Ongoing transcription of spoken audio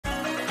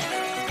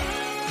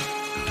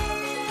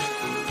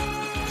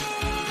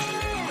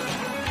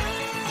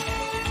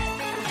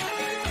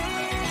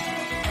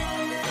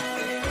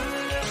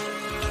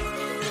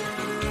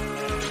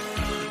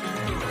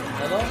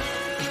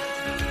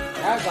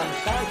Guys, I'm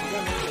sorry to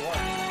them if you want.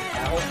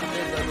 I hope you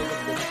guys are good at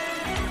this.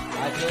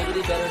 I feel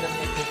really better than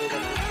most people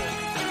that this game.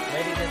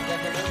 Ladies and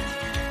gentlemen,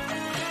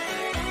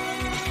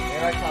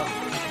 here I come.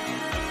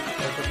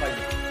 Here's the Payo.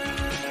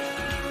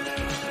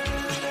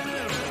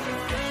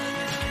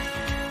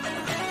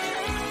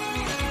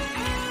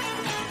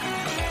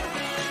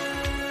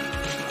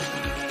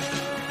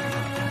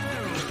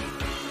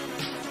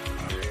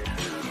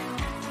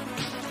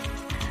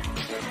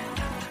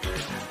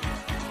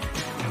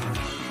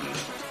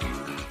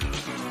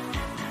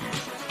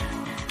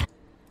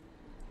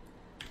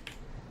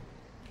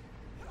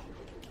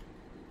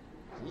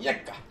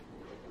 Yeka!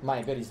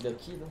 My god, he's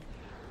lucky though.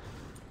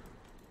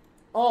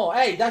 Oh,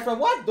 hey, that's from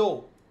what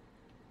though?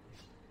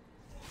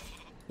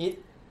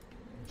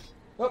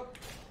 Oh.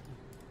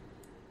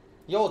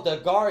 Yo, the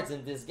guards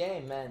in this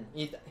game, man.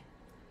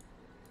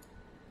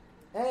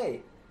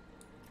 Hey!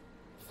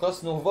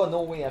 Frost Nova,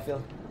 no way, I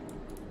feel.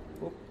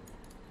 Oop.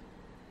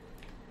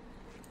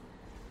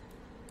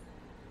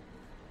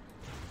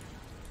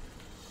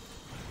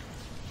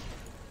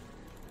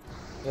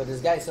 Yo,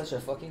 this guy is such a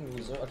fucking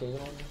loser. Okay, you know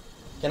what?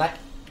 Can I?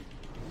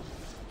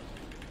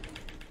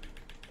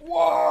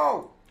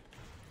 Whoa!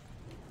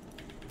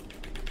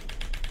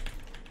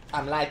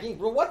 I'm lagging,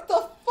 bro. What the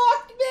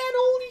fuck, man?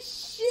 Holy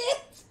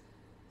shit!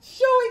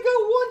 Showing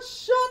a one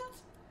shot.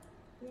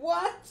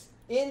 What?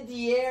 In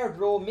the air,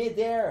 bro.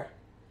 Mid-air.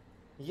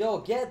 Yo,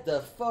 get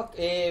the fuck.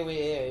 Eh, oui,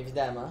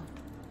 évidemment.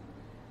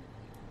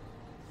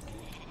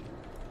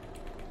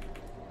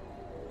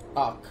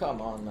 Oh,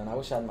 come on, man. I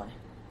wish I had my.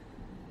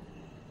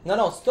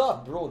 No,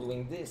 stop, bro,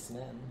 doing this,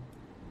 man.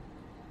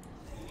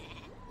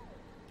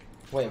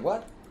 Wait,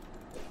 what?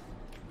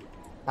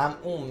 I'm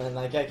man,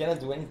 like I cannot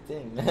do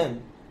anything,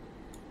 man.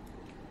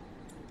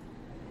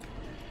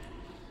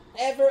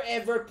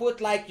 Ever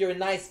put like your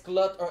nice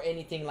cloth or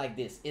anything like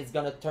this, it's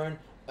gonna turn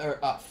her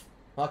off.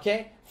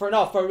 Okay? For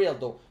real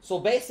though. So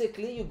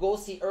basically you go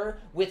see her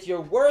with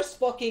your worst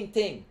fucking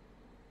thing.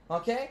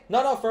 Okay?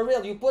 No, for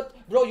real. You put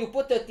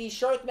a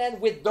t-shirt, man,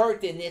 with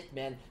dirt in it,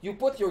 man. You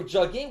put your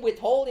jogging with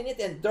hole in it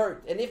and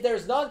dirt. And if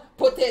there's none,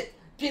 put it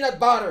peanut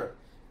butter.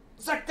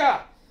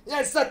 Saka!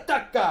 Yes,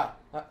 Sataka!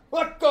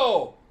 Let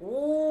go!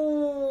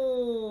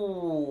 Ooh,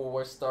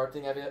 we're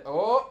starting having.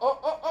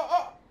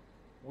 Oh!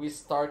 We're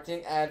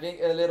starting having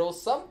a little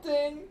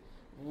something.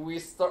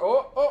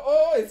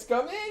 Oh! It's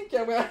coming.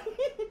 Can we?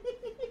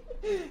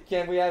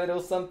 Can we have a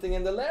little something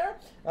in the lair?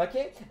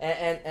 Okay.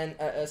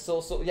 So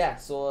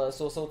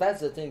that's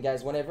the thing,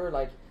 guys. Whenever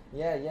like,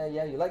 yeah.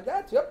 You like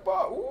that? Yep.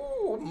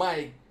 Ooh,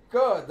 my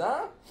God,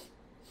 huh?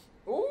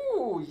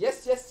 Ooh,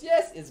 yes.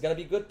 It's gonna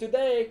be good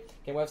today.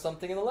 Can we have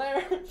something in the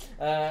lair?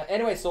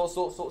 Anyway, so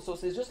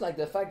it's just like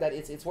the fact that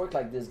it's worked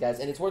like this, guys,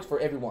 and it's worked for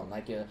everyone.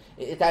 Like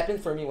it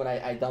happened for me when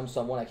I dumped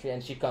someone actually,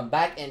 and she come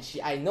back and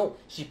I know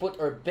she put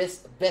her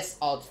best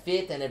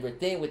outfit and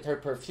everything with her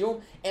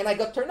perfume, and I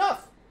got turned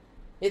off.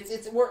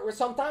 We're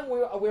sometimes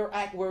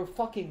we're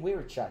fucking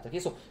weird, chat. Okay,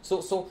 so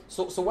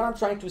what I'm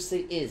trying to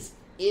say is,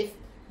 if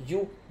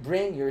you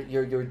bring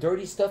your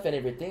dirty stuff and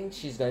everything,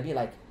 she's gonna be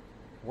like,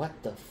 what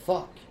the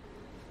fuck?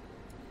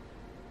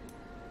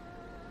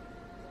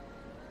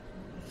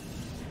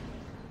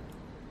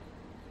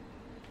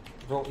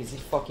 Bro, is he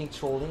fucking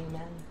trolling,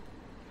 man?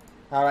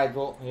 Alright,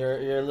 bro,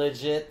 you're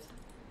legit.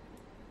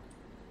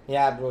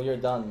 Yeah, bro, you're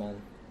done,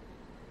 man.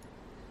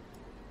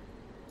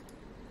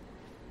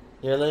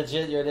 You're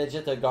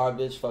legit a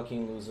garbage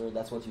fucking loser.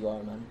 That's what you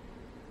are, man.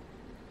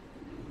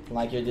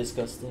 Like, you're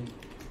disgusting.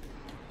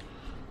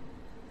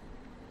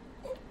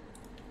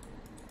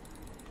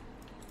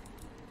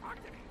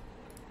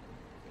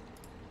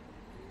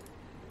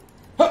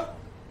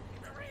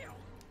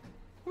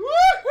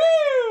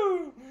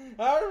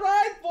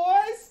 Alright,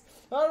 boys!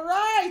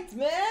 Alright,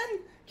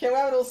 man! Can we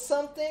have a little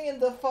something in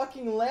the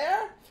fucking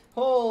lair?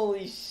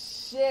 Holy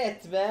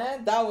shit,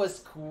 man! That was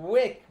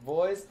quick,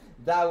 boys!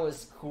 That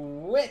was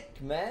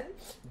quick, man!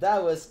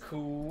 That was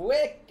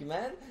quick,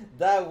 man!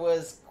 That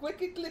was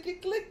clicky.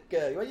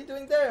 What are you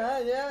doing there,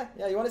 huh?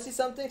 Yeah? You wanna see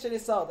something? Check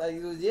this out. I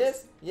do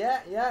yes,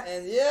 yeah,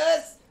 and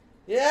yes!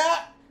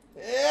 Yeah!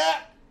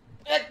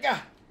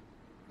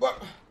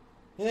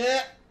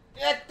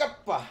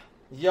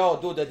 Yo,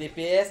 dude, the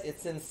DPS,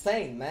 it's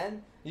insane,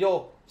 man.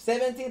 Yo,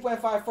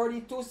 17.5,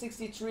 42,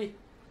 63.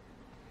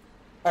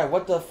 Alright,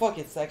 what the fuck?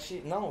 It's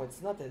actually... No,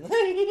 it's not. The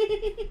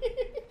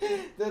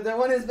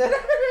one is better.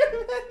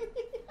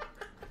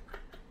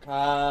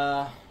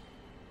 Nah,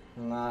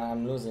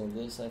 I'm losing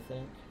this, I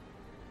think.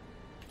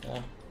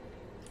 Yeah.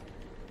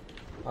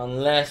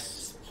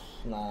 Unless...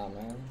 Nah,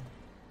 man.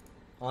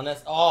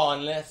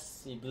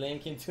 Unless he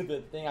blink into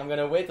the thing. I'm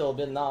gonna wait a little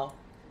bit now.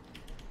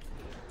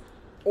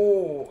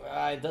 Oh,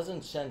 it doesn't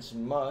change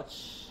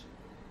much.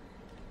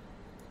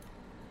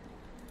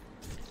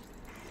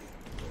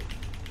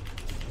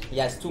 He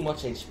has too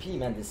much HP,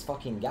 man, this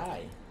fucking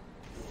guy.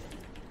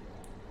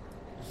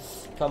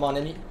 Come on,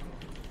 enemy.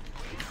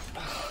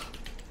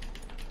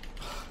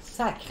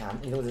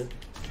 Sacram, you know this.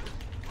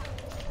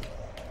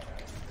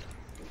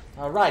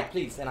 Alright,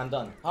 please, and I'm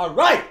done.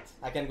 Alright!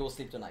 I can go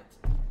sleep tonight.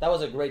 That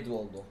was a great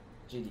duel, though.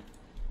 GD.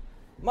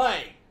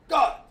 My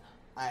God,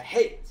 I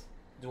hate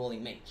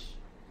dueling mage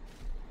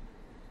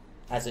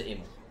as an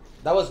emo.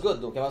 That was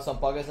good though. Came out some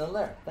poggers in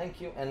there. Thank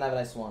you, and have a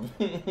nice one.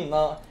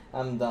 No,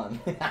 I'm done.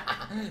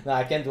 No,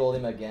 I can't duel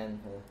him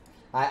again.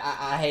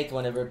 I hate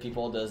whenever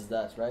people does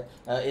that, right?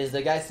 Is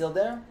the guy still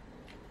there?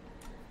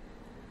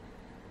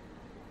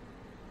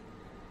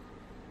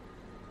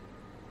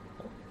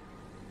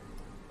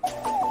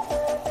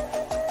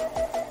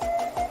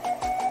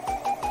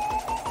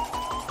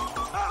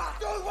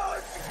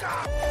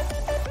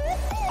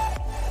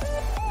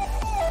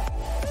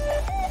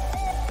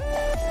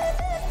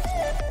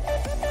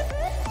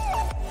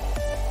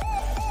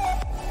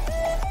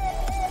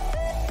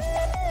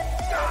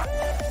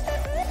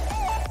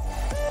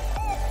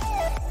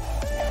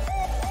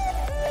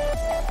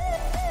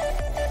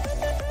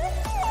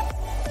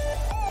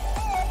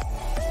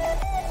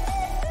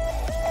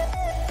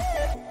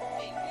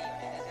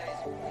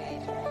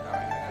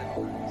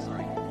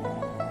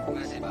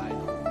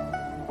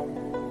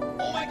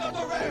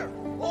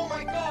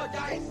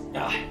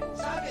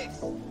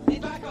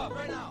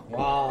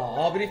 Wow,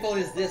 how beautiful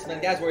is this,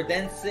 man? Guys, we're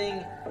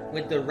dancing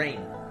with the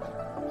rain.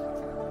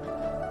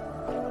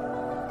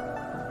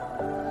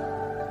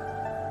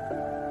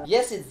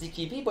 Yes, it's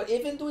DKB, but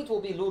even though it will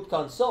be loot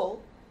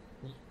console,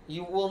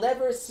 you will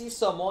never see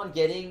someone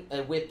getting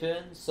a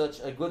weapon, such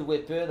a good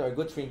weapon or a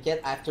good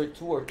trinket after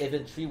 2 or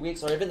even 3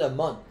 weeks or even a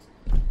month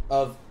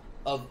of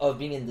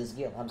being in this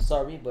guild. I'm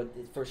sorry, but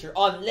it's for sure.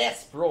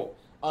 Unless, bro,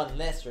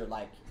 unless you're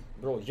like,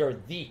 bro, you're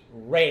the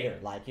raider,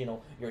 like, you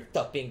know, you're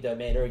topping the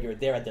meta, you're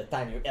there at the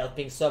time, you're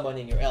helping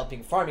summoning, you're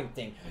helping farming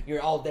thing, you're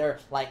all there,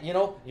 like, you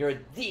know, you're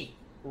the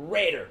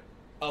raider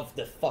of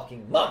the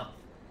fucking month.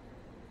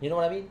 You know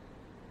what I mean?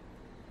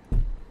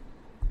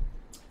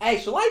 Hey,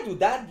 shall I do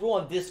that, bro,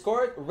 on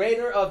Discord?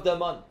 Raider of the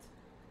month.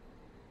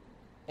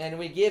 And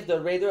we give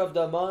the Raider of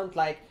the month,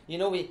 like, you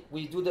know,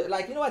 we do the,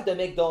 like, you know, at the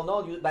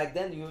McDonald's, back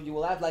then, you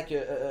will have, like,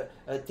 a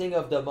thing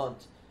of the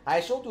month. I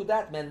shall do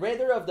that, man.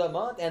 Raider of the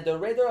month, and the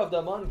Raider of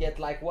the month get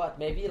like what?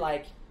 Maybe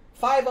like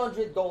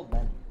 500 gold,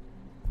 man.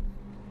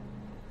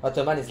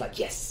 Ottoman is like,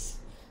 yes.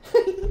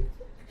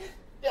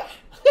 Yeah.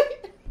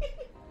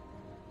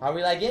 Are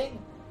we lagging?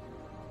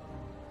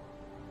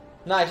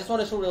 No, I just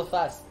want to show real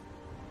fast.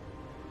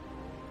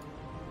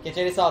 Okay,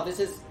 check this out. This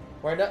is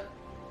we're not.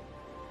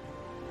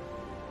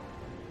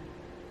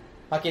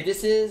 Okay,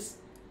 this is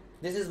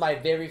my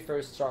very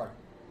first char.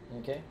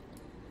 Okay.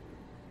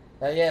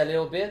 Yeah, a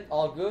little bit,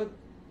 all good.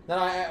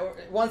 No,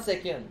 1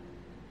 second.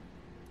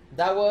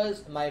 That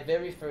was my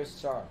very first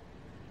char.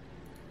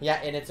 Yeah,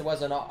 and it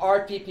was on an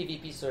RP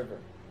PvP server.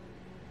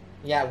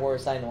 Yeah,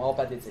 worse, I know, all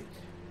pathetic.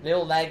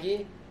 Little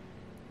laggy.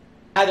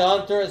 I had a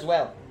hunter as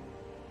well.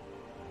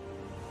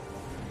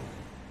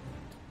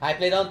 I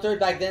played hunter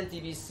back then,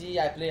 TBC.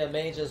 I play a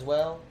mage as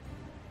well.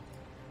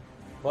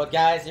 But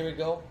guys, here we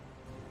go.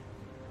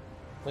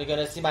 We're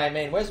gonna see my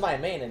main. Where's my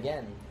main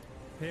again?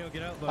 Payo,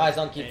 get out, it's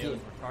on KT.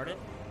 Retarded.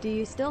 Do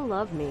you still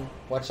love me?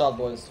 Watch out,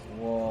 boys.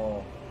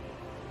 Whoa.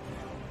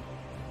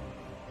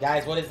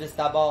 Guys, what is this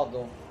tabard,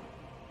 though?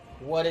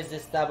 What is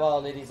this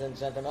tabard, ladies and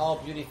gentlemen? How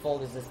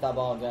beautiful is this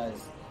tabard,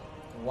 guys?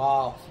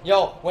 Wow.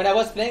 Yo, when I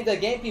was playing the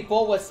game,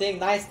 people was saying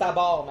nice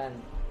tabard,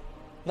 man.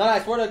 No, I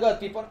swear to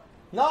God, people...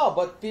 No,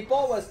 but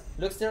people was...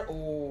 Looks there...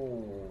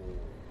 Ooh.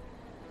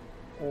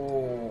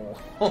 Ooh.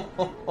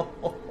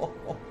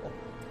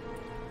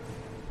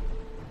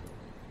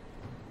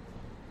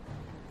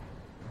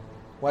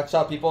 Watch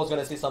out, people's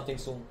gonna see something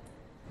soon.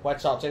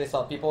 Watch out, check this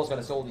out. People's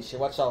gonna see holy shit,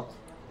 watch out.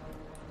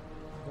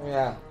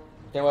 Yeah.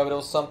 Can we have a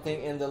little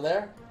something in the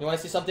lair? You wanna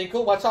see something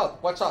cool? Watch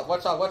out, watch out,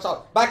 watch out, watch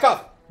out. Back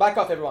off! Back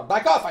off, everyone.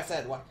 Back off, I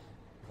said.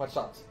 Watch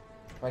out.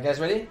 Alright, guys,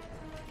 ready?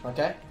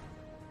 Okay.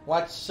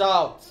 Watch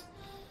out.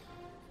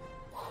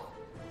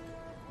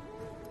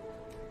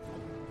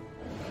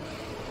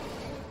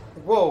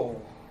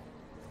 Whoa.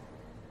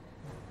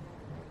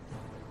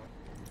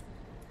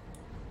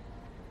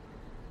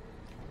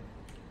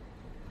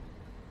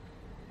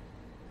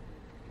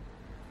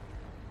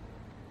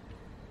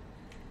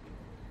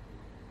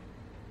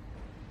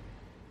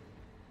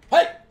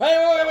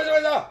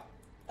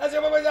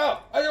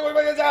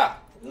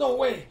 No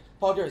way!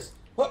 Poggers!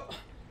 Whoop!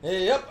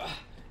 Hey up!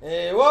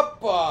 Hey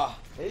whoop!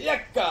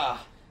 Yaka!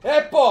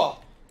 Epo!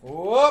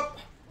 Whoop!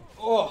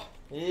 Oh!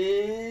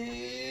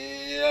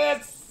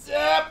 Yes!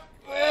 Yep!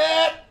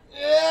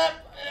 Yep!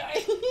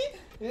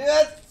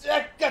 Yes!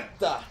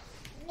 Yakata!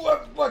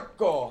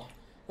 Wako!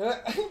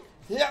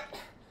 Yep!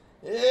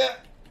 Yeah!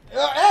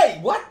 Hey!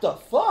 What the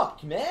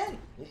fuck, man?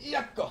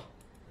 Yaka!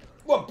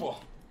 Whoop!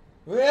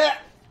 Yeah!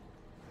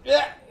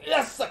 Yeah!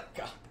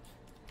 Yasaka!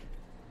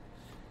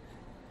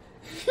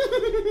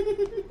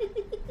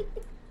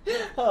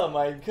 Oh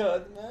my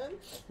god, man.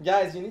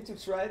 Guys, you need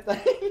to try it.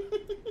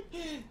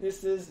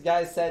 This is,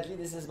 guys, sadly,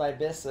 this is my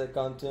best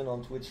content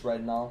on Twitch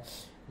right now.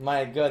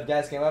 My god,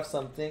 guys, can we have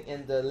something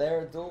in the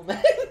lair though,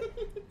 man?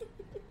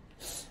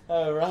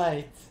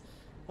 Alright.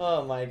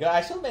 Oh my god,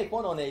 I should make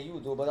one on AU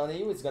though, but on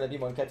AU it's gonna be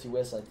 1cut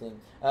US, I think.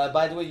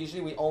 By the way,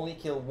 usually we only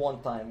kill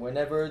 1 time. We're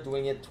never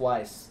doing it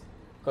twice.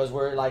 Because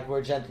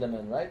we're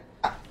gentlemen, right?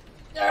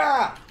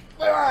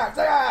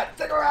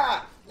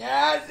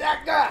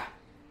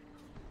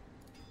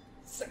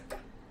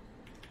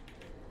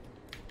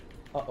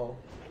 Uh-oh.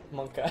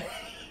 Monka.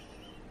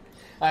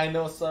 I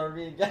know,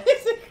 sorry guys.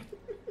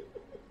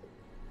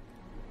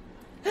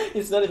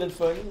 It's not even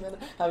funny, man.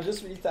 I'm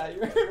just really tired,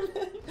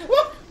 man.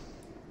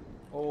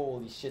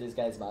 Holy shit, this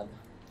guy's mad.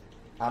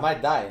 I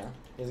might die, huh?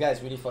 This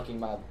guy's really fucking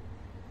mad.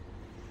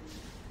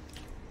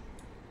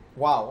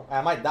 Wow,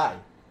 I might die.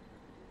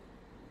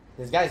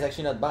 This guy's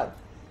actually not bad.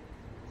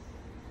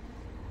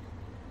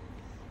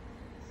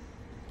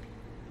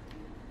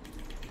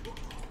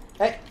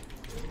 Hey!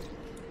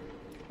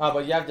 Oh,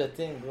 but you have the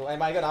thing, bro.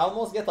 Am I gonna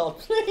almost get all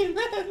played,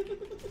 man?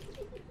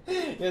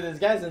 Yeah, this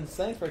guy's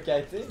insane for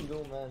kiting,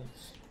 though, man.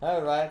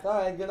 Alright,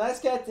 good. Nice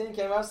kiting.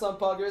 Can we have some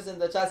poggers in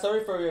the chat?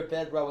 Sorry for your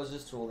pet, bro. I was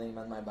just trolling,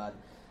 man. My bad.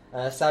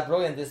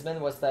 Sabro and this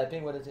man was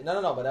typing. What is it?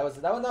 No, but that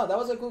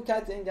was a cool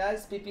kiting,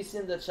 guys. PPC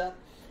in the chat.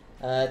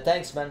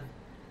 Thanks, man.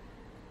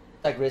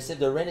 Aggressive.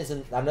 The rain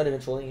isn't. I'm not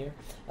even trolling here.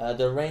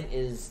 The rain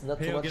is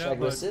not too much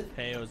aggressive.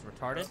 Payo's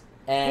retarded.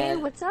 Hey,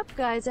 And what's up,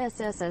 guys?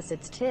 SSS,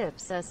 it's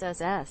Tips.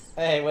 SSS.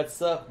 hey,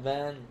 what's up,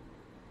 man?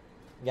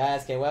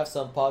 Guys, can we have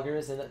some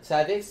poggers in the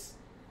Savix?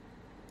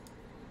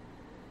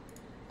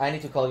 I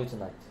need to call you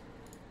tonight.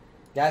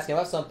 Guys, can we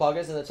have some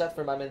poggers in the chat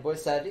for my main boy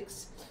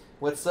Savix?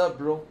 What's up,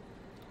 bro?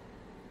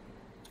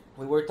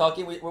 We were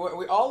talking.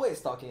 We're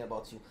always talking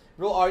about you,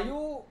 bro. Are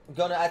you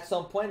gonna at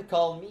some point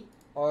call me?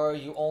 Or are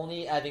you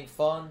only having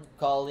fun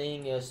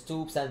calling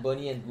Stoops and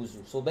Bunny and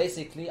Guzu? So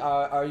basically,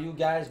 are you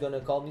guys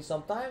gonna call me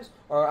sometimes,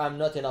 or I'm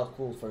not enough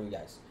cool for you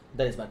guys?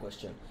 That is my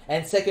question.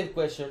 And second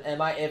question,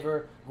 am I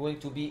ever going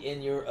to be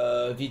in your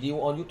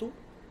video on YouTube?